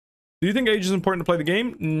Do you think age is important to play the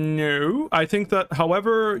game? No. I think that,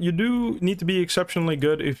 however, you do need to be exceptionally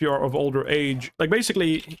good if you're of older age. Like,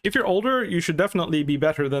 basically, if you're older, you should definitely be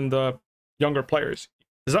better than the younger players.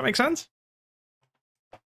 Does that make sense?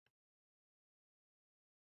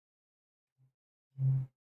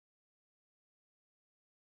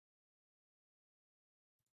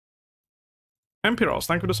 Empiros,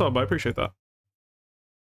 thank you for the sub. I appreciate that.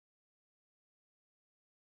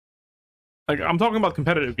 Like, I'm talking about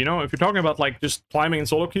competitive, you know? If you're talking about, like, just climbing in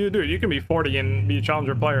solo queue, dude, you can be 40 and be a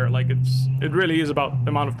challenger player. Like, it really is about the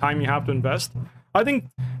amount of time you have to invest. I think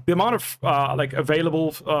the amount of, like,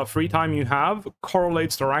 available free time you have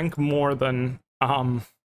correlates to rank more than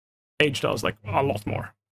age does, like, a lot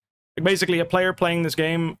more. Like, basically, a player playing this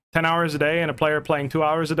game 10 hours a day and a player playing 2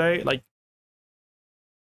 hours a day, like,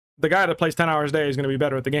 the guy that plays 10 hours a day is going to be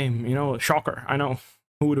better at the game, you know? Shocker, I know.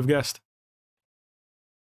 Who would have guessed?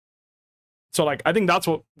 So, like, I think that's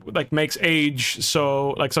what, like, makes age so,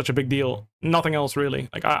 like, such a big deal. Nothing else, really.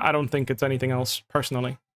 Like, I don't think it's anything else,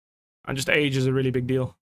 personally. And just age is a really big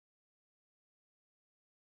deal.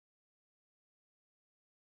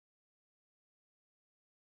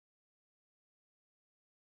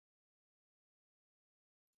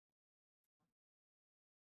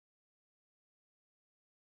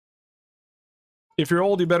 If you're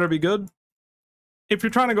old, you better be good. If you're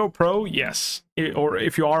trying to go pro, yes. Or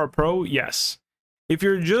if you are a pro, yes. If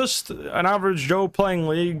you're just an average Joe playing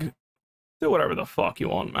League, do whatever the fuck you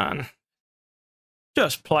want, man.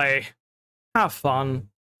 Just play. Have fun.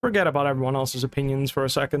 Forget about everyone else's opinions for a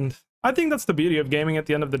second. I think that's the beauty of gaming at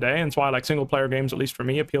the end of the day, and it's why, like, single-player games, at least for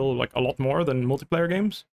me, appeal, like, a lot more than multiplayer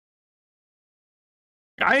games.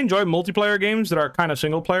 I enjoy multiplayer games that are kind of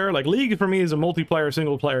single-player. Like, League, for me, is a multiplayer,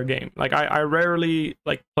 single-player game. Like, I rarely,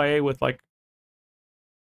 like, play with, like,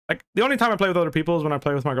 the only time I play with other people is when I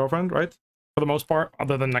play with my girlfriend, right? For the most part,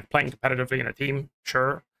 other than, like, playing competitively in a team,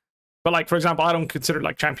 sure. But, like, for example, I don't consider,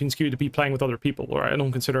 like, Champions Queue to be playing with other people, or I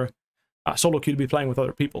don't consider solo queue to be playing with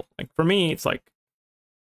other people. Like, for me, it's like,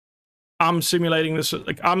 I'm simulating this,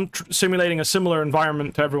 like, I'm simulating a similar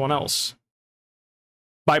environment to everyone else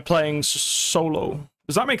by playing solo.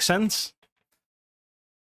 Does that make sense?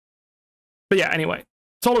 But yeah, anyway,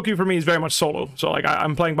 solo queue for me is very much solo. So, like,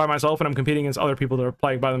 I'm playing by myself and I'm competing against other people that are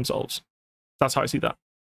playing by themselves. That's how I see that.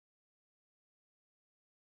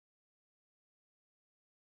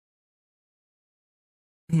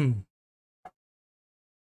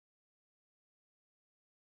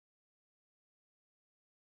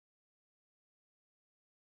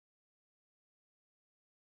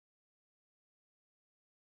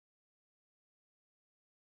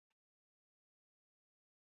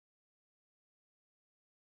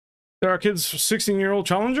 There are kids 16-year-old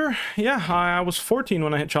challenger? Yeah, I was 14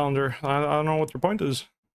 when I hit challenger. I don't know what your point is.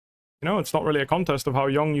 You know, it's not really a contest of how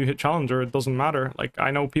young you hit challenger. It doesn't matter. Like, I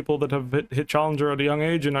know people that have hit challenger at a young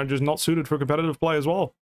age and are just not suited for competitive play as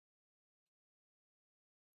well.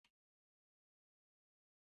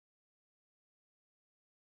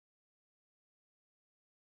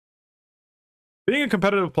 Being a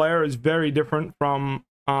competitive player is very different from,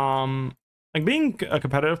 like, being a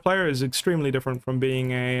competitive player is extremely different from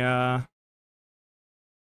being a,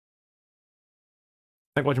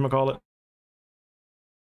 like, whatchamacallit,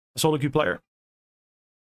 a solo queue player.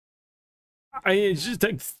 It's just,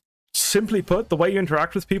 like, simply put, the way you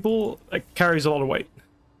interact with people, like, carries a lot of weight.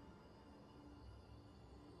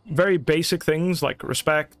 Very basic things like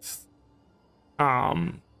respect,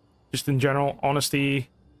 just in general, honesty,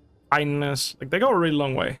 kindness, like, they go a really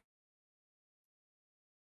long way.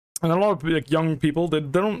 And a lot of, like, young people, they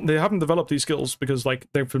haven't developed these skills because, like,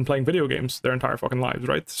 they've been playing video games their entire fucking lives,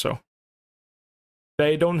 right? So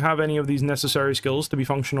they don't have any of these necessary skills to be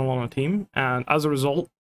functional on a team, and as a result,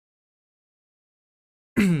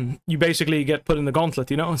 you basically get put in the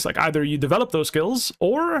gauntlet, you know? It's like, either you develop those skills,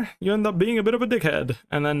 or you end up being a bit of a dickhead,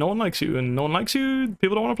 and then no one likes you, and no one likes you,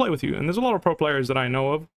 people don't want to play with you. And there's a lot of pro players that I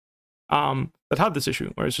know of that have this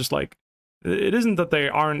issue, where it's just like, it isn't that they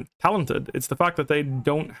aren't talented, it's the fact that they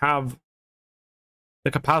don't have the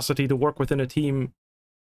capacity to work within a team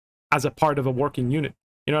as a part of a working unit.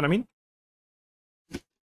 You know what I mean?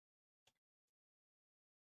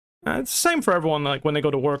 It's the same for everyone, like, when they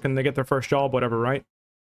go to work and they get their first job, whatever, right?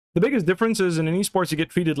 The biggest difference is in esports, you get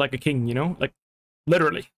treated like a king, you know? Like,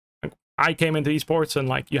 literally. Like, I came into esports and,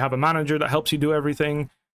 like, you have a manager that helps you do everything.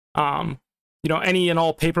 You know, any and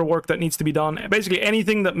all paperwork that needs to be done. Basically,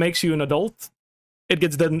 anything that makes you an adult, it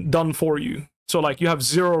gets done for you. So, like, you have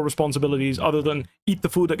zero responsibilities other than eat the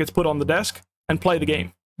food that gets put on the desk and play the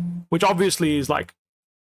game. Which obviously is, like,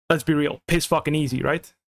 let's be real, piss fucking easy,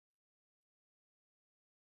 right?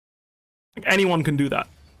 Like, anyone can do that.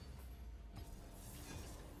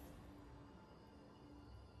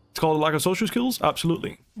 It's called a lack of social skills?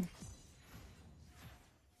 Absolutely.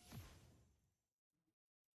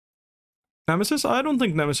 Nemesis? I don't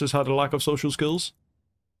think Nemesis had a lack of social skills.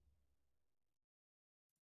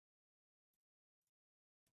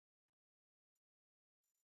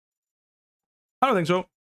 I don't think so.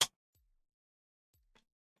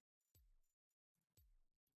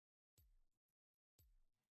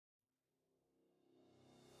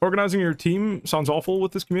 Organizing your team sounds awful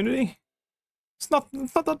with this community. It's not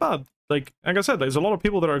that bad. Like I said, there's a lot of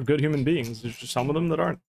people that are good human beings. There's just some of them that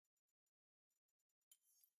aren't.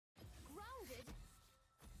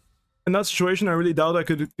 In that situation, I really doubt I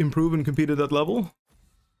could improve and compete at that level.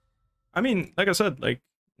 I mean, like I said, like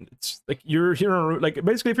it's like you're here, like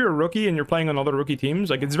basically if you're a rookie and you're playing on other rookie teams,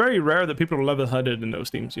 like it's very rare that people are level-headed in those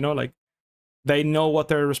teams. You know, like they know what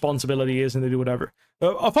their responsibility is and they do whatever.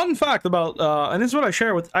 A fun fact about, and this is what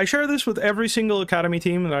I share this with every single academy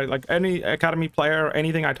team, like any academy player or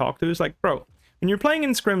anything I talk to, is like, bro, when you're playing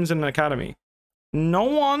in scrims in an academy, no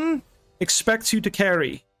one expects you to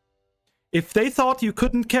carry. If they thought you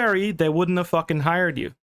couldn't carry, they wouldn't have fucking hired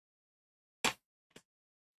you.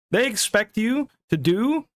 They expect you to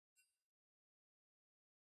do...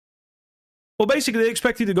 Well, basically, they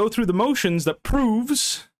expect you to go through the motions that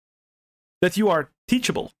proves that you are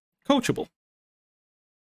teachable, coachable.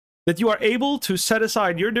 That you are able to set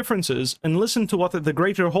aside your differences and listen to what the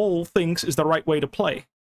greater whole thinks is the right way to play.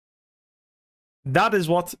 That is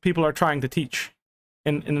what people are trying to teach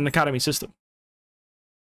in an academy system.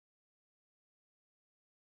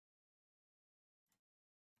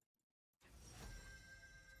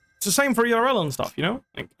 It's the same for ERL and stuff, you know?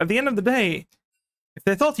 Like, at the end of the day, if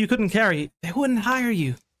they thought you couldn't carry, they wouldn't hire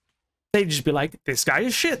you. They'd just be like, this guy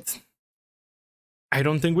is shit. I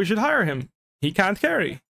don't think we should hire him. He can't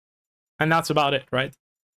carry. And that's about it, right?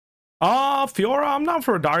 Fiora, I'm down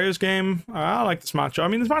for a Darius game. I like this matchup. I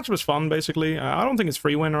mean, this matchup is fun, basically. I don't think it's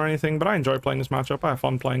free win or anything, but I enjoy playing this matchup. I have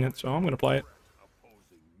fun playing it, so I'm going to play it.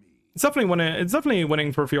 It's definitely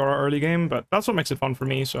winning for Fiora early game, but that's what makes it fun for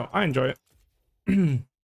me, so I enjoy it.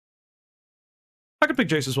 I could pick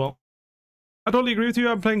Jace as well. I totally agree with you.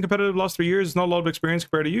 I'm playing competitive the last 3 years. It's not a lot of experience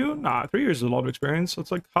compared to you. Nah, 3 years is a lot of experience. So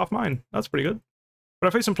it's like half mine. That's pretty good. But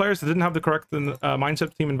I faced some players that didn't have the correct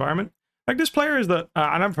mindset team environment. Like this players that,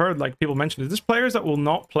 and I've heard like people mention it, this players that will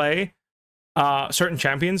not play certain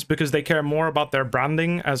champions because they care more about their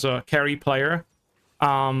branding as a carry player,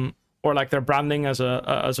 or like their branding as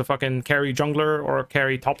a fucking carry jungler or a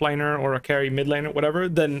carry top laner or a carry mid laner, whatever,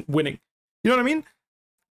 than winning. You know what I mean?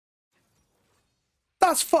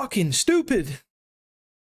 That's fucking stupid.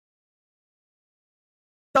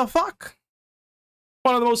 The fuck?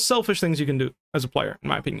 One of the most selfish things you can do as a player, in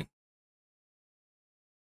my opinion.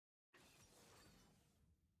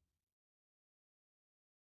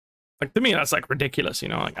 Like, to me, that's, like, ridiculous, you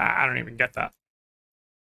know? Like, I don't even get that.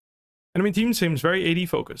 Enemy team seems very AD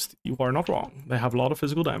focused. You are not wrong. They have a lot of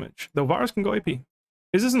physical damage. Though Varus can go AP.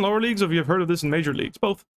 Is this in lower leagues, or have you heard of this in major leagues?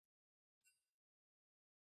 Both.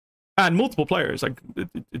 And multiple players. Like,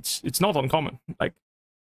 it's not uncommon. Like,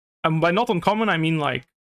 and by not uncommon, I mean, like,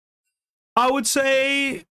 I would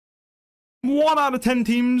say 1 out of 10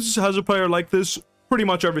 teams has a player like this pretty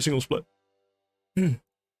much every single split.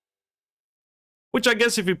 Which I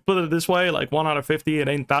guess if you put it this way, like 1 out of 50, it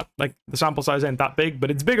ain't that, like, the sample size ain't that big, but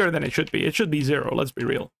it's bigger than it should be. It should be 0, let's be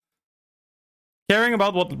real. Caring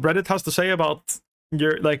about what Reddit has to say about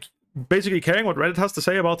your, like, basically caring what Reddit has to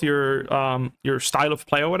say about your style of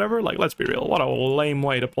play or whatever, like, let's be real. What a lame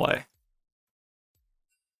way to play.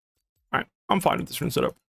 Alright, I'm fine with this rune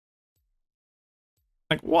setup.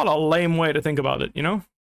 Like, what a lame way to think about it, you know?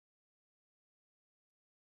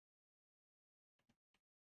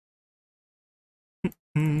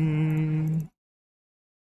 I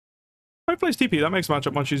play TP, that makes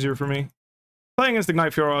matchup much easier for me. Playing against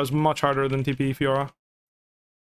Ignite Fiora is much harder than TP Fiora.